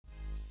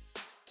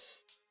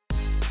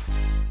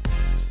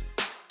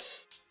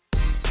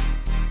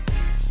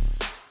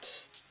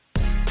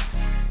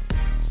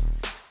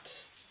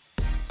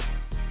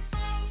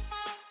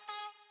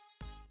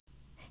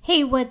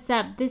Hey, what's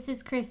up? This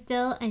is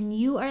Crystal, and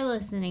you are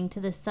listening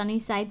to the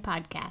Sunnyside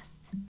Podcast.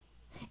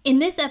 In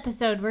this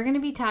episode, we're going to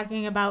be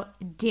talking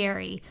about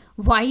dairy,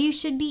 why you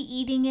should be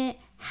eating it,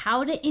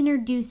 how to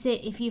introduce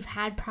it if you've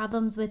had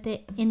problems with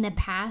it in the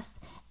past,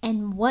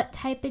 and what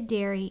type of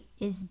dairy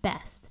is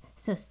best.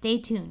 So stay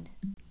tuned.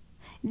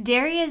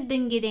 Dairy has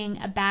been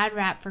getting a bad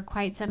rap for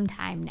quite some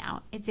time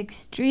now. It's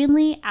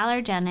extremely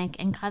allergenic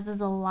and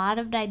causes a lot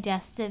of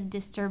digestive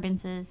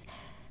disturbances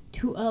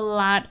to a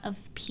lot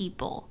of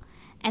people.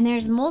 And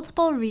there's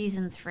multiple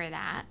reasons for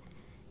that.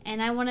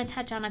 And I want to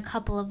touch on a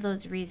couple of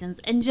those reasons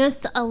in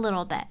just a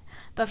little bit.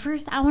 But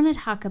first, I want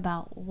to talk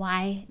about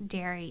why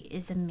dairy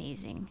is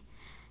amazing.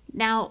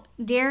 Now,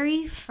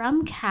 dairy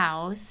from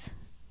cows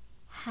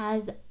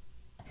has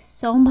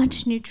so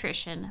much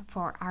nutrition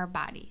for our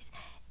bodies.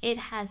 It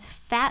has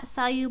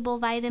fat-soluble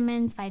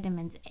vitamins,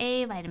 vitamins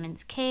A,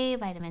 vitamins K,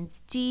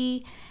 vitamins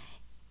D.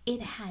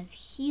 It has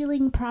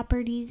healing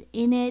properties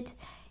in it.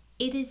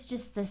 It is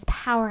just this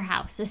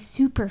powerhouse, a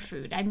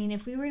superfood. I mean,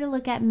 if we were to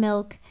look at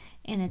milk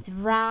in its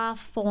raw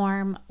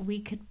form,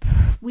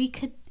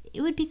 it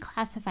would be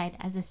classified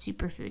as a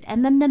superfood.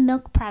 And then the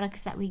milk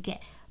products that we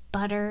get,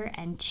 butter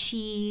and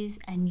cheese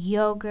and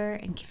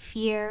yogurt and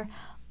kefir,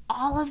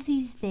 all of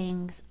these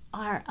things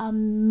are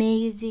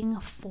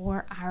amazing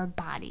for our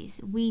bodies.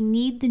 We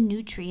need the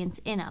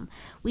nutrients in them.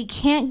 We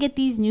can't get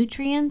these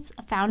nutrients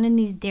found in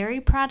these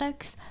dairy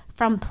products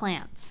from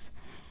plants.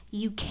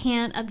 You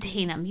can't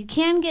obtain them. You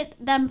can get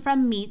them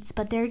from meats,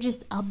 but they're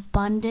just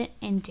abundant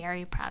in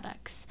dairy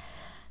products.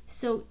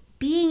 So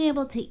being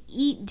able to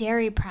eat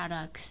dairy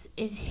products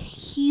is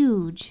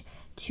huge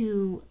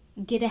to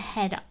get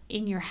ahead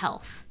in your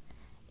health.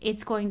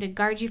 It's going to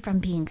guard you from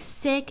being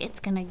sick. It's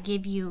going to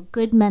give you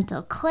good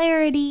mental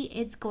clarity.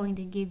 It's going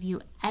to give you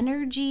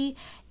energy.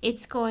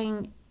 It's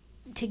going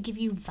to give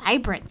you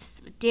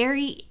vibrance.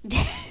 Dairy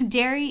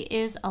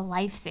is a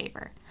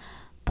lifesaver.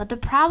 But the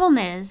problem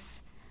is,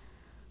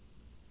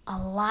 a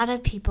lot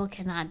of people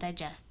cannot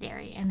digest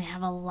dairy, and they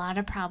have a lot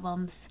of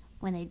problems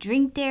when they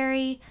drink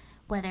dairy,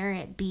 whether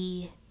it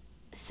be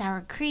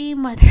sour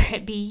cream, whether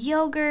it be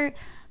yogurt.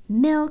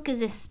 Milk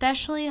is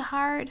especially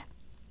hard.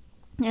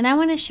 And I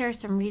want to share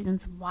some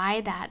reasons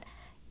why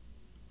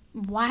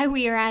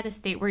we are at a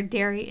state where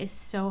dairy is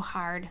so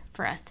hard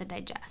for us to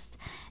digest.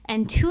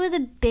 And two of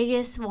the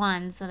biggest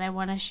ones that I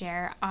want to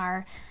share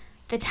are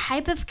the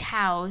type of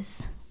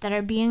cows that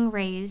are being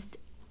raised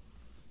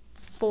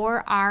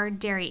for our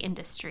dairy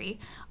industry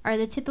are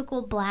the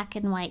typical black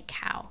and white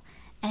cow.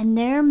 And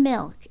their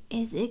milk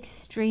is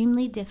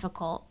extremely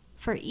difficult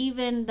for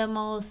even the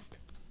most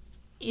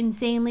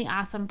insanely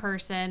awesome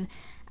person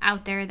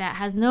out there that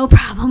has no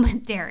problem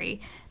with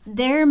dairy.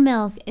 Their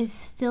milk is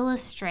still a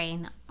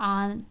strain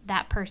on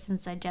that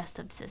person's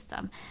digestive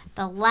system.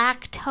 The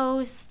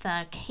lactose,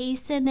 the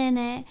casein in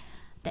it,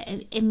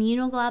 the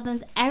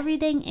immunoglobulins,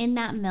 everything in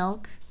that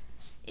milk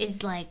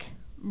is like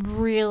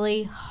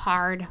really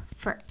hard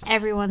for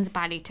everyone's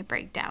body to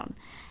break down.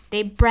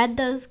 They bred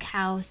those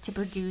cows to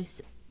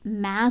produce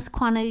mass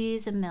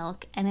quantities of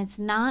milk, and it's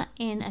not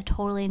in a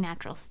totally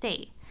natural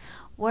state.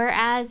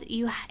 Whereas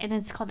and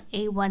it's called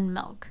A1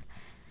 milk.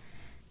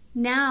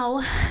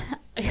 Now,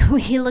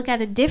 we look at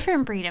a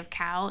different breed of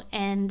cow,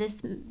 and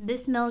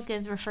this milk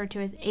is referred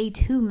to as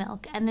A2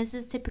 milk, and this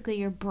is typically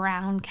your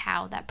brown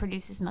cow that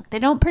produces milk. They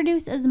don't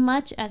produce as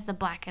much as the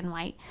black and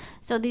white.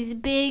 So these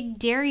big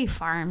dairy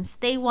farms,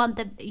 they want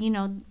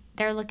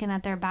they're looking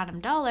at their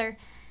bottom dollar,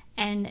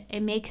 and it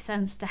makes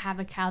sense to have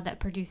a cow that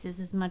produces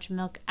as much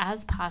milk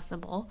as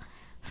possible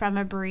from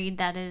a breed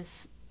that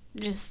is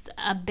just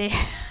a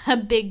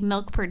big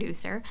milk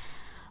producer.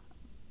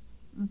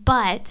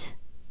 But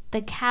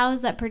the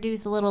cows that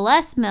produce a little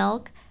less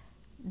milk,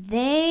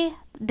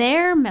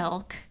 their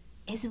milk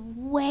is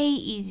way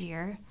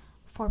easier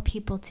for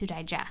people to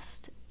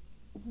digest.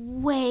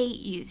 Way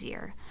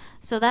easier.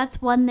 So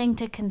that's one thing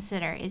to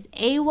consider is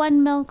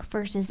A1 milk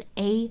versus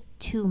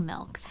A2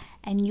 milk.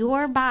 And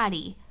your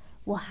body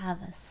will have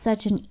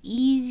such an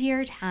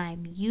easier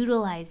time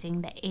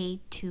utilizing the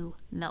A2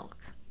 milk.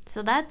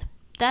 So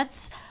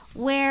that's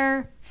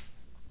where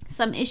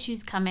some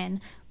issues come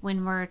in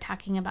when we're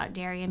talking about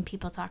dairy and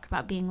people talk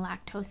about being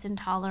lactose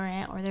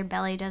intolerant or their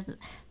belly doesn't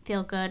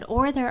feel good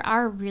or there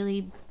are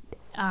really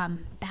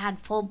bad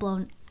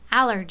full-blown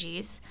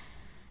allergies.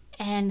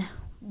 And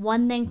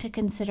one thing to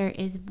consider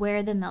is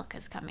where the milk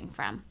is coming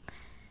from.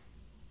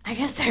 I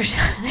guess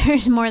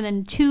there's more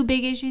than two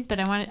big issues, but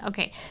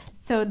okay.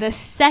 So the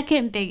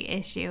second big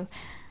issue,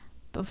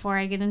 before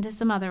I get into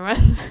some other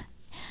ones,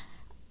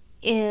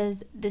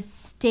 is the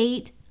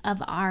state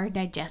of our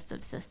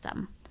digestive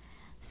system.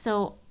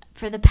 So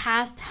for the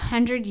past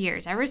 100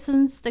 years, ever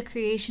since the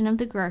creation of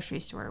the grocery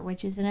store,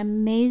 which is an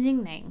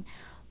amazing thing,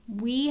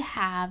 we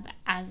have,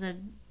 as a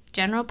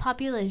general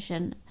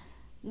population,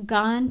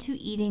 gone to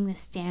eating the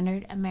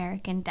standard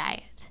American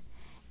diet.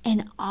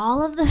 And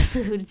all of the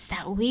foods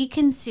that we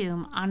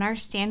consume on our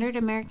standard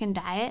American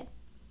diet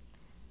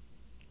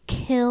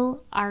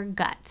kill our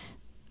gut.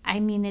 I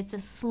mean, it's a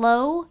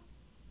slow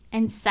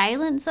and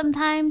silent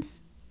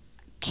sometimes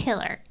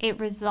killer. It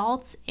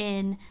results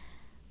in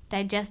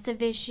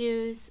digestive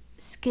issues,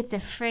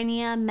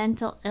 schizophrenia,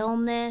 mental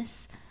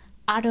illness,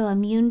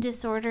 autoimmune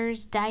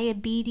disorders,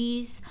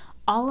 diabetes,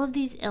 all of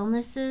these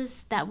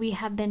illnesses that we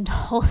have been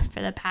told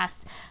for the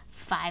past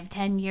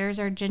 5-10 years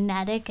are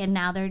genetic, and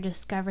now they're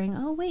discovering,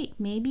 oh wait,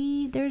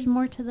 maybe there's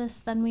more to this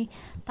than we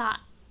thought.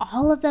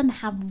 All of them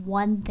have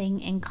one thing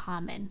in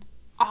common.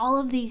 All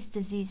of these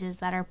diseases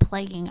that are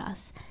plaguing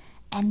us,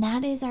 and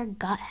that is our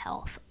gut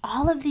health.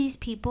 All of these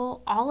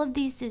people, all of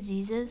these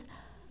diseases,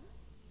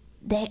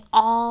 they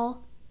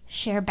all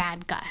share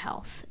bad gut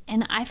health.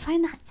 And I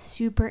find that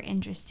super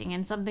interesting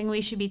and something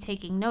we should be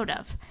taking note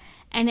of.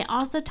 And it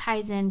also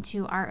ties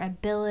into our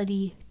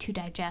ability to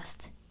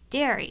digest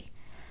dairy.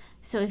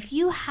 So if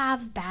you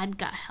have bad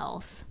gut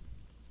health,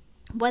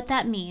 what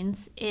that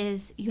means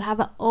is you have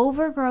an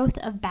overgrowth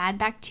of bad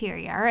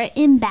bacteria or an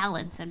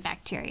imbalance in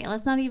bacteria.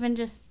 Let's not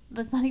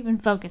even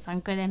focus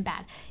on good and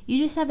bad. You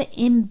just have an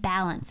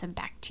imbalance of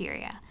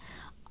bacteria.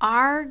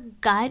 Our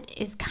gut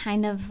is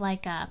kind of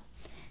like a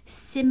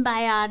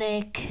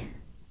symbiotic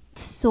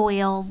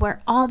soil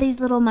where all these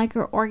little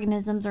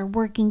microorganisms are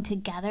working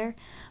together.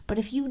 But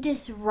if you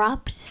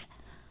disrupt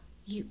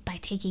by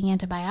taking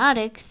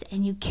antibiotics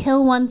and you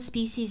kill one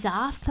species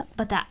off,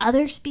 but that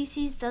other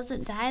species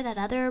doesn't die, that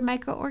other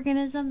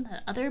microorganism,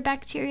 that other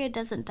bacteria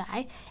doesn't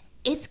die,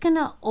 it's going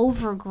to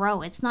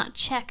overgrow. It's not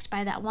checked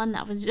by that one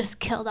that was just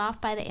killed off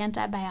by the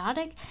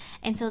antibiotic.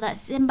 And so that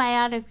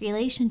symbiotic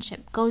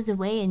relationship goes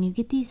away and you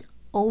get these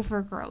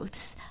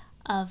overgrowths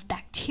of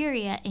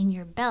bacteria in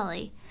your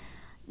belly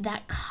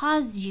that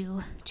cause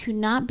you to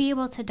not be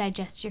able to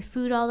digest your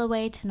food all the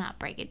way, to not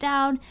break it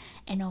down.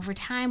 And over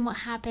time, what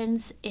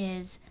happens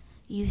is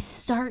you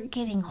start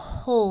getting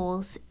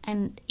holes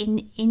in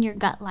your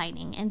gut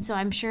lining. And so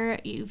I'm sure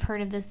you've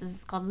heard of this. This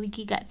is called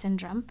leaky gut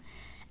syndrome.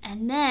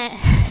 And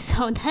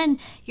then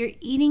you're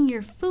eating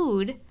your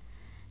food,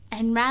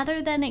 and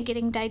rather than it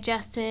getting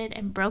digested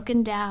and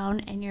broken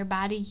down and your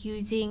body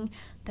using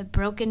the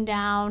broken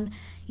down,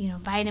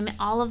 vitamin,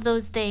 all of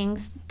those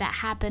things that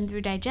happen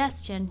through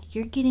digestion,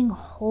 you're getting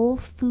whole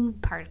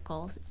food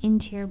particles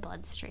into your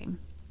bloodstream.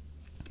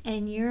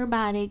 And your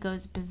body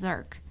goes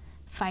berserk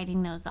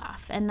fighting those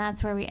off. And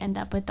that's where we end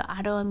up with the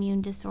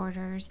autoimmune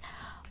disorders,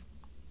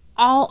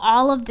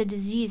 all of the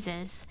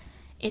diseases.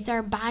 It's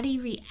our body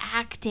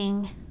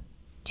reacting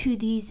to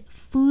these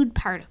food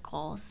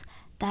particles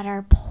that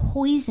are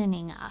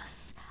poisoning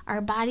us.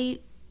 Our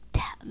body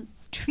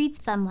treats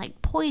them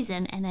like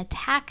poison and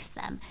attacks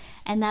them.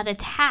 And that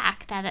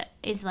attack, that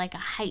is like a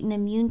heightened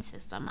immune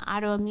system,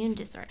 autoimmune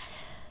disorder.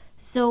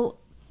 So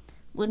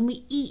when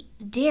we eat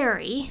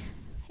dairy,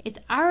 it's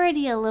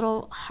already a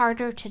little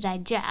harder to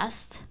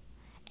digest.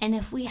 And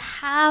if we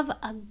have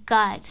a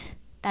gut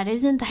that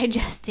isn't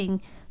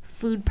digesting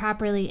food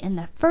properly in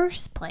the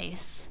first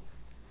place,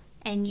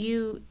 and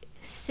you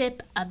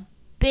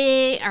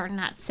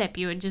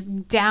you would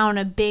just down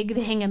a big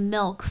thing of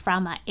milk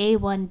from a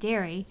A1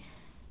 dairy,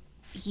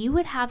 you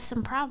would have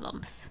some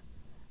problems.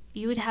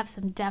 You would have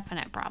some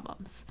definite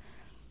problems.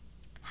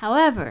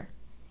 However,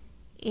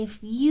 if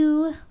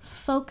you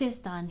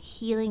focused on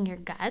healing your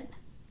gut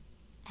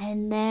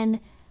and then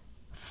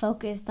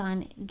focused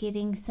on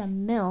getting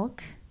some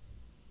milk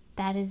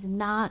that is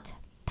not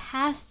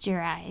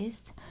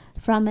pasteurized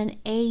from an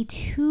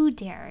A2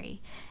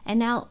 dairy. And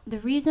now the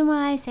reason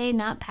why I say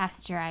not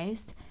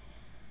pasteurized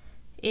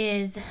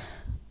is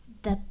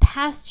the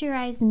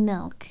pasteurized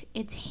milk,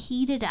 it's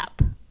heated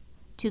up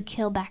to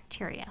kill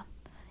bacteria.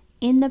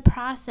 In the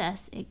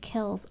process, it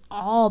kills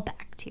all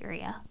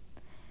bacteria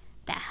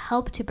that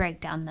help to break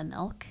down the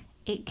milk.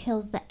 It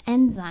kills the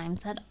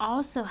enzymes that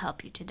also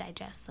help you to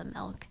digest the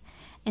milk.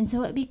 And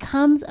so it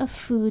becomes a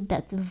food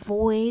that's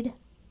void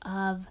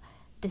of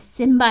the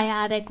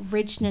symbiotic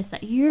richness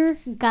that your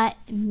gut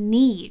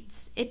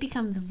needs. It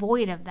becomes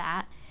void of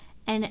that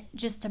and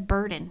just a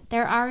burden.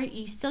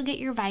 You still get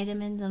your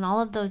vitamins and all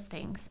of those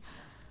things,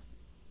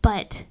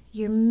 but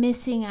you're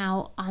missing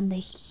out on the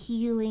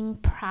healing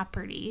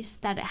properties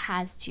that it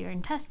has to your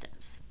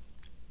intestines.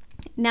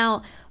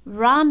 Now,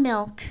 raw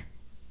milk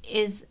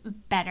is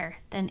better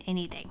than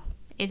anything.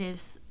 It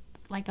is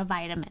like a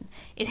vitamin.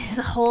 It is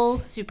a whole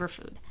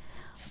superfood.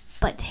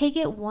 But take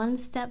it one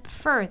step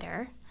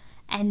further,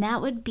 and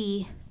that would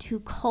be to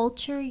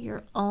culture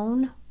your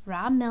own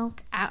raw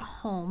milk at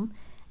home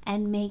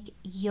and make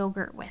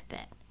yogurt with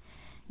it.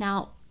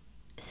 Now,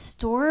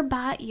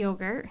 store-bought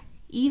yogurt,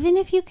 even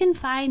if you can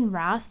find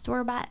raw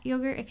store-bought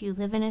yogurt, if you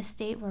live in a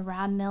state where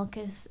raw milk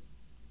is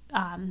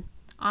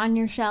on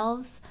your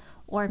shelves,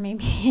 or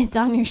maybe it's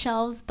on your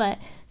shelves but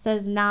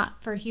says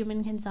not for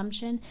human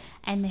consumption,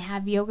 and they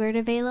have yogurt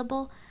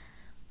available,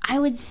 I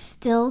would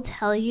still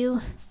tell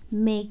you,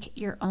 make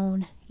your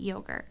own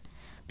yogurt.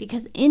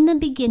 Because in the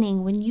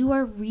beginning, when you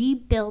are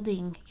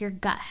rebuilding your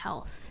gut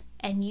health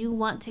and you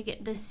want to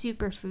get the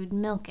superfood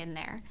milk in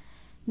there,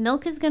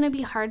 milk is going to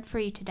be hard for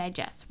you to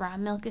digest. Raw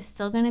milk is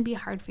still going to be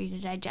hard for you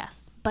to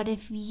digest. But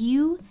if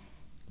you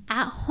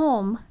at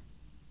home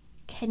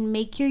can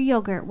make your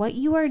yogurt, what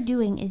you are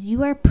doing is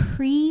you are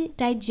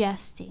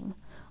pre-digesting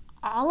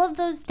all of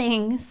those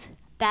things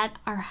that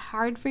are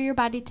hard for your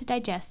body to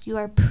digest, you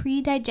are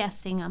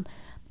pre-digesting them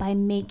by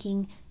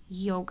making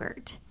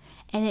yogurt.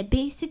 And it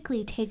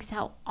basically takes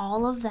out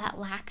all of that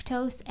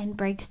lactose and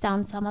breaks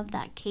down some of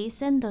that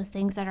casein, those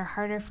things that are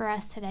harder for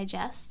us to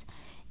digest.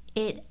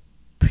 It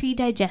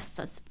pre-digests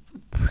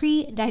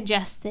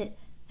it.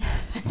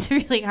 That's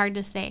really hard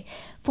to say,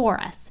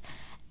 for us.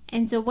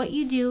 And so what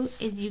you do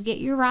is you get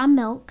your raw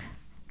milk,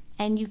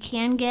 and you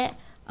can get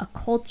a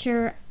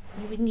culture.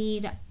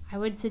 I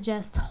would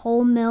suggest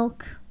whole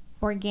milk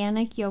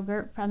organic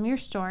yogurt from your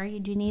store. You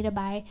do need to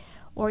buy,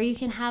 or you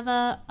can have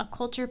a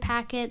culture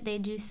packet. They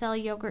do sell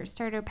yogurt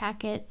starter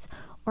packets,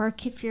 or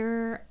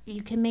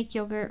you can make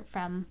yogurt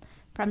from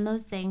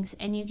those things,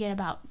 and you get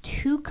about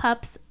 2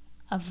 cups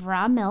of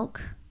raw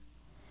milk,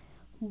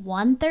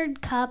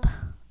 1/3 cup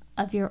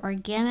of your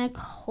organic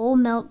whole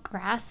milk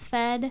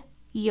grass-fed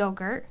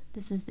yogurt.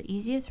 This is the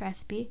easiest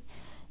recipe.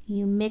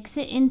 You mix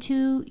it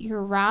into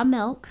your raw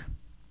milk.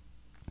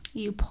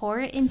 You pour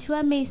it into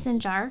a mason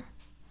jar,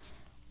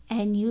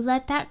 and you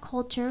let that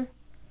culture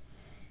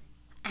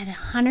at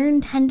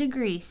 110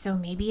 degrees. So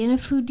maybe in a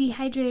food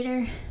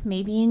dehydrator,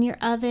 maybe in your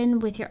oven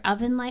with your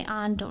oven light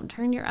on. Don't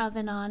turn your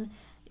oven on.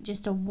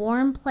 Just a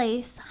warm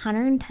place,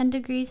 110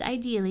 degrees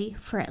ideally,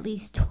 for at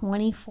least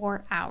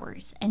 24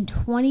 hours. And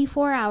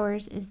 24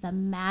 hours is the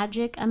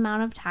magic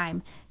amount of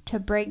time to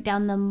break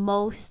down the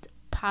most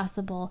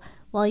possible.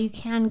 Well, you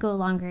can go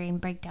longer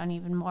and break down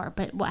even more,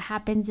 but what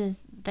happens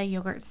is the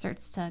yogurt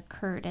starts to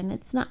curd, and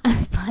it's not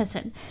as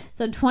pleasant.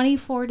 So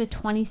 24 to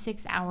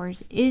 26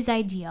 hours is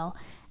ideal,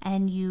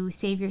 and you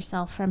save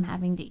yourself from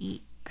having to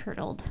eat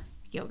curdled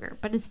yogurt,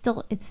 but it's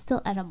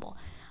still edible.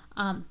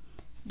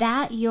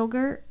 That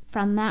yogurt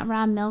from that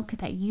raw milk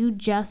that you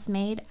just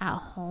made at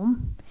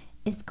home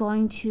is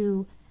going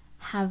to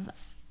have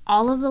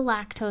all of the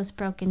lactose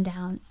broken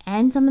down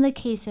and some of the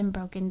casein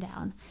broken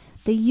down.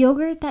 The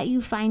yogurt that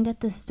you find at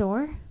the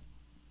store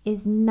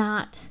is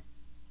not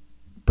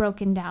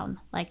broken down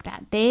like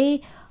that.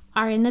 They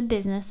are in the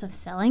business of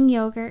selling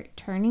yogurt,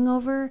 turning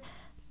over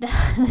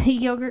the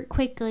yogurt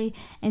quickly,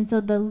 and so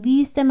the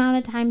least amount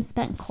of time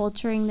spent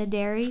culturing the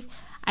dairy,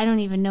 I don't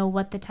even know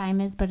what the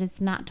time is, but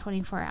it's not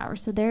 24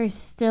 hours. So there is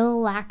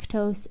still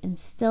lactose and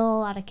still a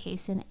lot of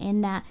casein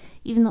in that.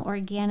 Even the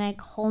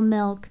organic whole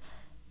milk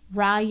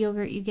raw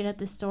yogurt you get at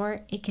the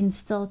store, it can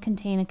still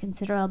contain a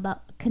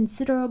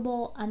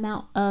considerable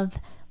amount of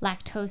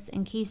lactose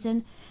and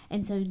casein.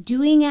 And so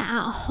doing it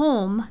at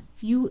home,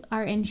 you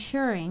are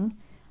ensuring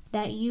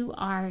that you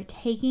are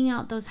taking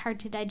out those hard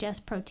to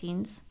digest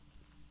proteins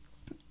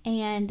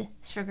and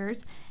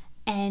sugars,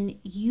 and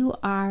you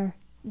are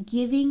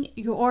giving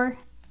your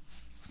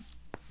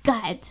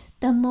gut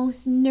the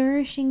most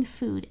nourishing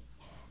food.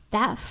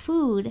 That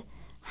food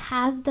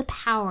has the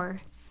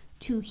power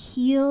to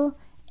heal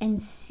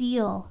and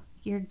seal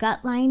your gut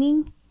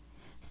lining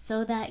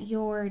so that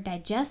your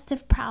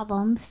digestive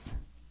problems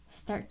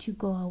start to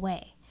go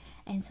away,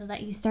 and so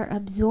that you start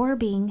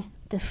absorbing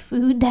the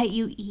food that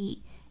you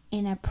eat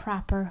in a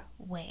proper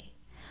way.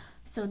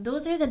 So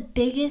those are the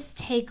biggest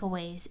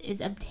takeaways, is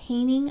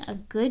obtaining a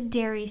good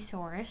dairy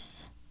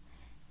source,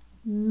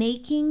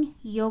 making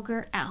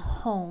yogurt at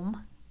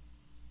home.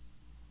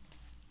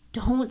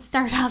 Don't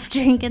start off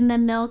drinking the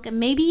milk. And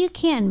maybe you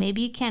can,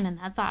 and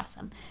that's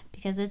awesome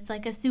because it's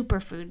like a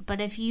superfood. But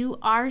if you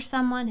are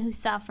someone who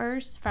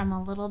suffers from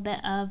a little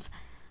bit of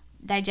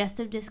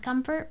digestive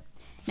discomfort,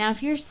 now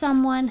if you're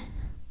someone,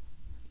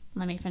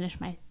 let me finish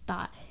my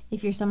thought.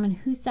 If you're someone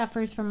who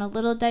suffers from a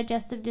little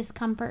digestive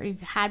discomfort, or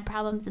you've had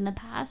problems in the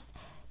past,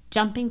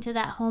 jumping to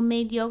that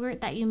homemade yogurt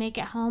that you make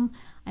at home,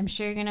 I'm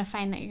sure you're going to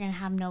find that you're going to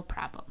have no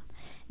problem.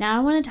 Now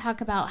I want to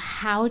talk about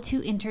how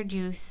to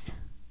introduce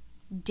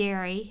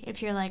dairy.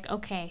 If you're like,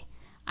 okay,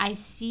 I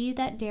see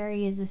that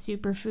dairy is a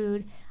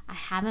superfood. I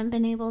haven't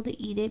been able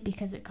to eat it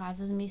because it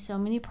causes me so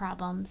many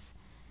problems.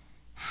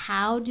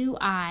 How do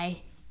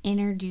I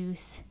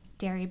introduce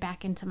dairy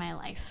back into my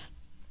life?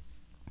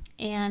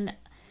 And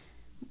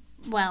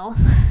well,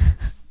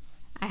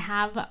 I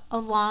have a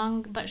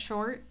long but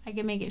short. I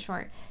can make it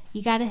short.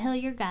 You got to heal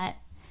your gut,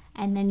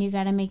 and then you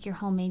got to make your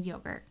homemade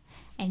yogurt.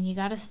 And you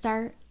got to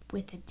start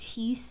with a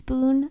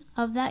teaspoon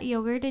of that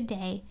yogurt a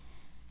day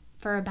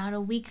for about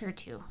a week or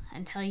two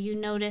until you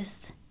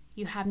notice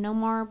you have no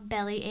more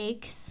belly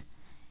aches.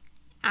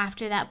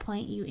 After that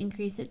point, you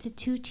increase it to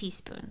 2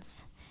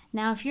 teaspoons.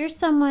 Now, if you're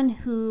someone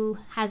who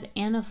has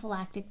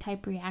anaphylactic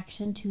type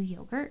reaction to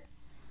yogurt,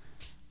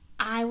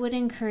 I would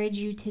encourage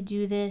you to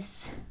do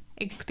this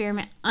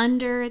experiment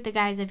under the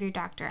guise of your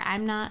doctor. I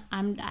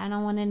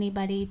don't want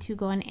anybody to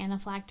go in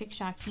anaphylactic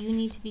shock. You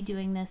need to be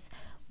doing this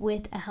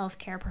with a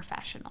healthcare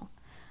professional.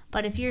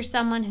 But if you're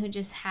someone who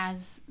just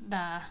has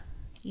the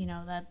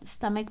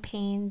stomach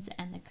pains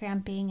and the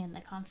cramping and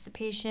the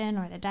constipation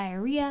or the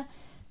diarrhea,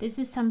 this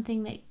is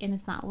something that, and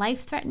it's not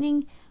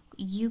life-threatening,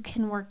 you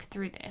can work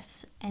through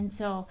this. And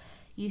so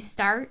you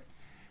start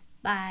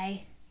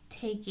by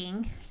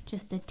taking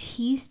just a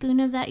teaspoon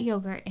of that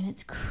yogurt, and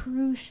it's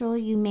crucial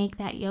you make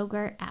that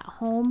yogurt at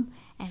home,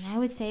 and I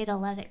would say to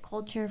let it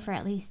culture for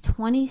at least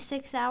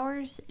 26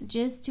 hours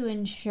just to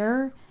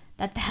ensure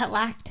that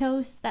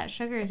lactose, that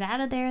sugar is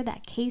out of there,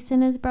 that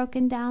casein is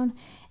broken down,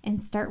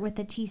 and start with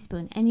a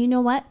teaspoon. And you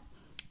know what?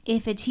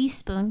 If you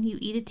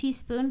eat a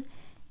teaspoon,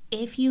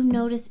 if you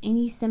notice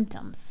any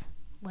symptoms,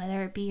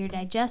 whether it be your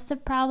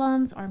digestive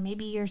problems or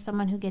maybe you're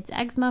someone who gets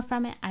eczema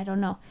from it, I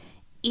don't know.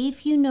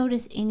 If you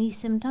notice any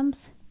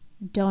symptoms,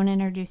 don't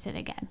introduce it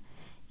again.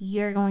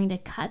 You're going to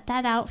cut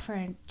that out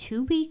for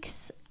 2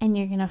 weeks and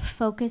you're going to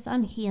focus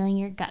on healing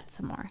your gut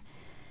some more.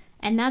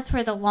 And that's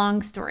where the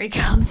long story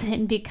comes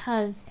in,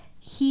 because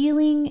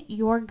healing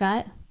your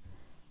gut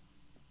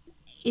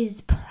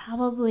is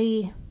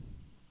probably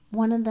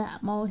one of the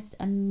most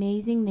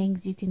amazing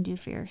things you can do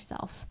for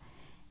yourself.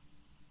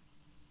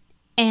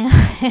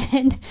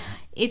 And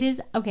it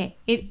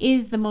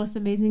is the most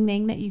amazing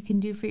thing that you can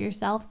do for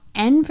yourself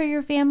and for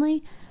your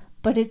family,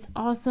 but it's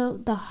also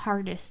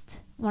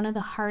one of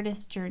the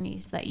hardest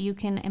journeys that you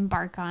can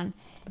embark on,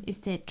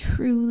 is to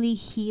truly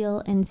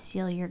heal and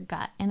seal your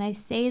gut. And I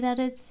say that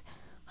it's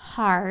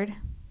hard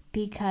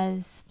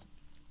because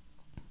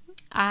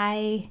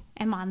I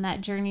am on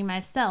that journey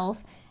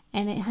myself,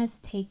 and it has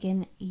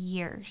taken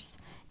years.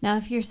 Now,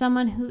 if you're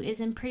someone who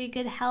is in pretty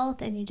good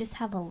health and you just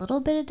have a little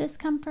bit of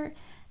discomfort,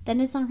 then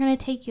it's not going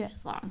to take you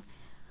as long.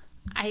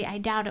 I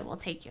doubt it will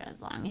take you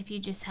as long if you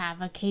just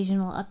have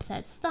occasional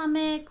upset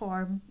stomach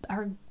or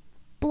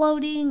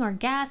bloating or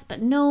gas,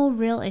 but no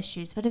real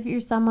issues. But if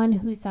you're someone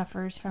who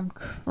suffers from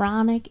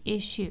chronic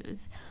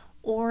issues,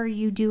 or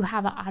you do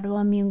have an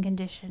autoimmune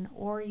condition,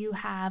 or you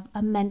have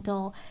a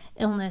mental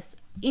illness,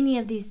 any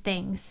of these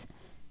things,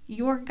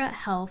 your gut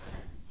health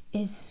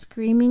is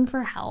screaming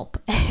for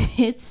help.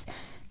 It's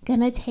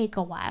going to take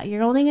a while.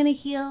 You're only going to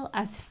heal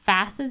as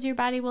fast as your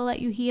body will let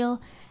you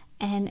heal,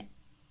 and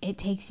it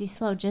takes you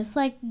slow. Just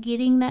like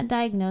getting that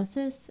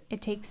diagnosis,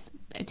 it takes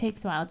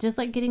a while. Just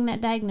like getting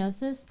that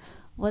diagnosis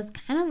was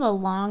kind of a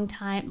long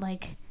time.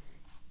 Like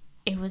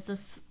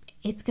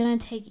it's going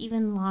to take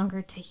even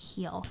longer to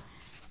heal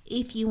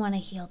if you want to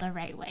heal the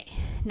right way.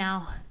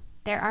 Now,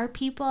 there are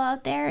people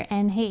out there,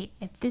 and hey,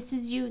 if this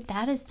is you,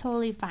 that is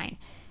totally fine.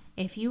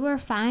 If you are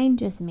fine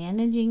just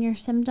managing your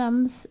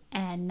symptoms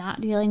and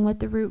not dealing with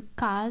the root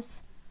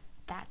cause,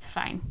 that's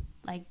fine.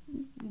 Like,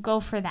 go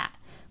for that.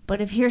 But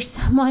if you're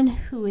someone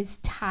who is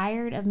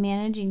tired of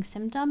managing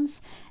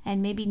symptoms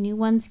and maybe new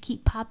ones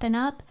keep popping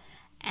up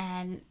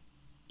and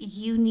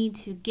you need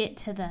to get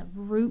to the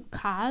root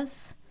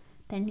cause,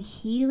 then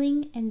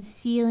healing and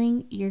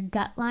sealing your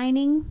gut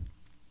lining,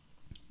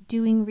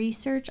 doing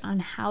research on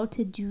how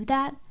to do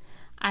that,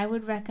 I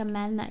would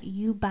recommend that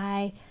you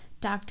buy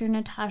Dr.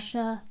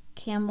 Natasha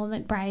Campbell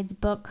McBride's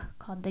book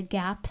called The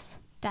GAPS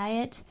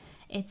Diet.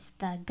 It's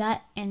the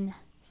Gut and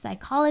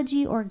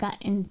Psychology or Gut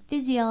and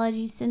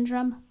Physiology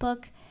Syndrome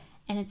book,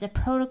 and it's a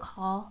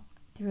protocol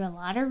through a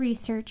lot of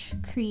research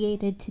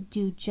created to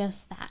do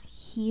just that,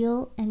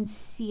 heal and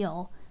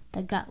seal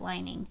the gut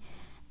lining.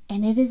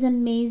 And it is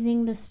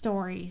amazing, the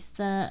stories,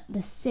 the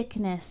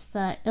sickness,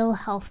 the ill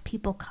health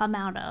people come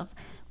out of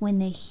when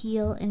they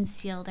heal and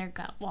seal their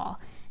gut wall.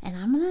 And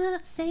I'm going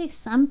to say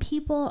some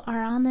people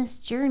are on this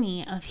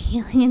journey of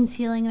healing and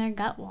sealing their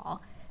gut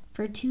wall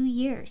for 2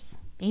 years,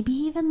 maybe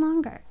even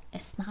longer.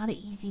 It's not an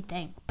easy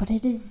thing, but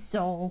it is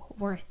so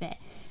worth it.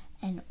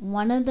 And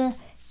one of the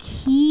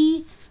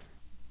key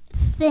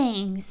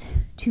things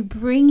to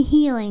bring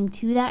healing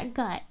to that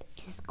gut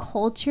is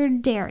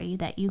cultured dairy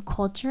that you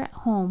culture at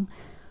home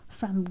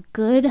from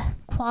good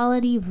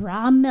quality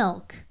raw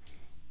milk.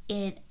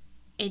 It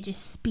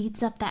just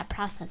speeds up that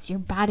process. Your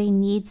body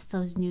needs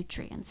those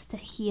nutrients to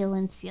heal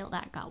and seal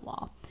that gut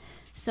wall.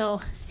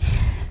 So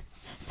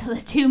the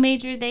 2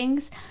 major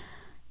things: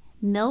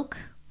 milk,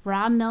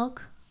 raw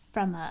milk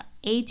from a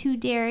A2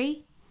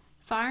 dairy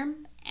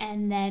farm,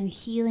 and then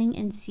healing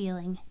and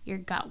sealing your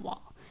gut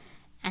wall.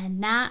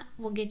 And that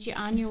will get you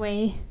on your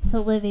way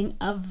to living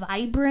a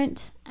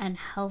vibrant and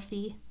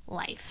healthy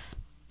life.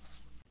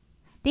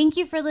 Thank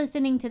you for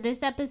listening to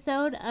this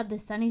episode of the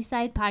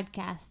Sunnyside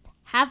Podcast.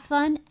 Have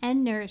fun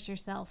and nourish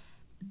yourself.